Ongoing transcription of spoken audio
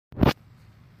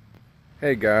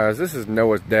Hey guys, this is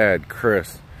Noah's dad,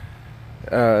 Chris.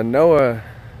 Noah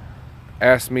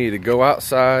asked me to go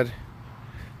outside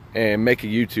and make a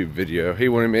YouTube video. He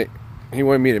wanted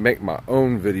me to make my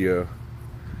own video.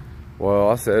 Well,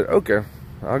 I said, okay,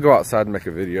 I'll go outside and make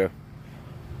a video.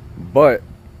 But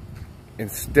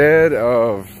instead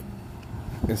of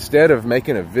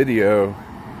making a video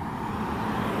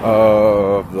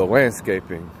of the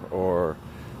landscaping, or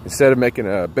instead of making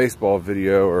a baseball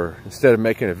video, or instead of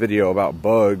making a video about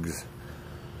bugs,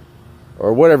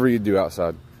 or whatever you do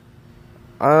outside,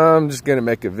 I'm just gonna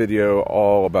make a video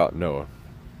all about Noah.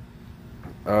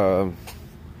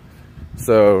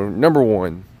 So number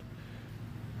one,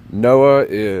 Noah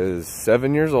is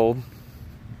 7 years old.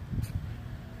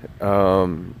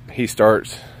 He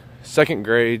starts second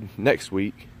grade next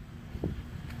week.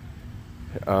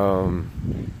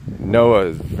 Noah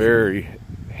is very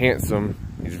handsome.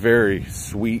 He's very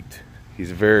sweet.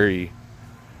 Noah's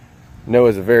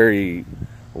a very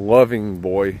loving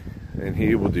boy, and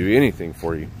he will do anything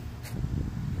for you.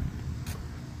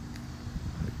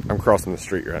 I'm crossing the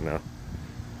street right now.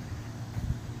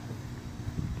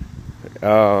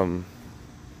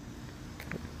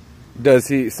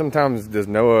 Sometimes does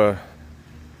Noah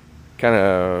kind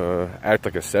of act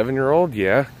like a 7-year-old?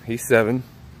 Yeah, he's 7.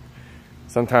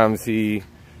 Sometimes he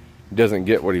doesn't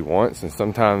get what he wants, and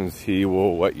sometimes he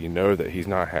will let you know that he's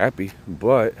not happy.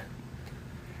 But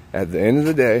at the end of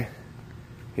the day,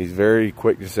 he's very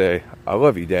quick to say, "I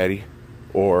love you, Daddy,"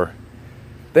 or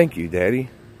 "Thank you, Daddy."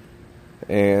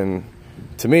 And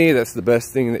to me, that's the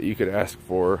best thing that you could ask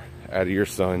for out of your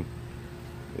son,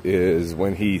 is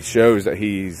when he shows you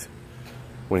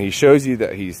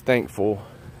that he's thankful,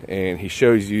 and he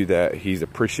shows you that he's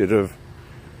appreciative,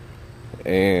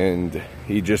 and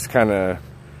he just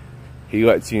he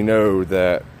lets you know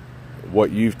that what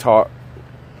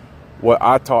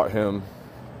I taught him,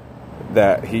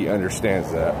 that he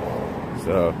understands that.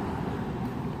 So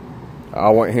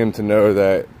I want him to know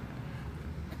that,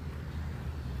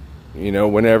 you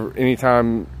know,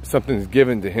 anytime something's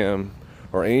given to him,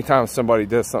 or anytime somebody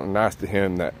does something nice to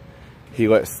him, that he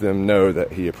lets them know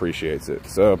that he appreciates it.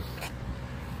 So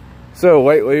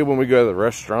lately when we go to the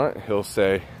restaurant, he'll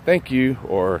say, "Thank you,"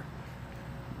 or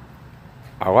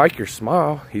 "I like your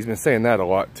smile." He's been saying that a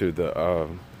lot to the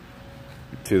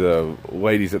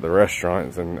ladies at the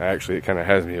restaurants, and actually it kind of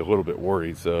has me a little bit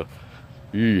worried. So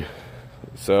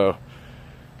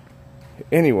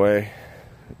anyway,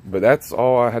 but that's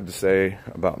all I had to say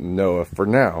about Noah for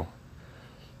now.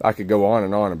 I could go on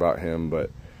and on about him, but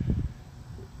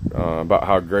about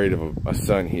how great of a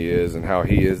son he is, and how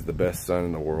he is the best son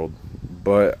in the world.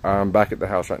 But I'm back at the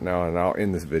house right now, and I'll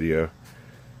end this video.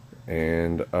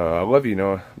 And I love you,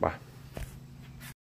 Noah. Bye.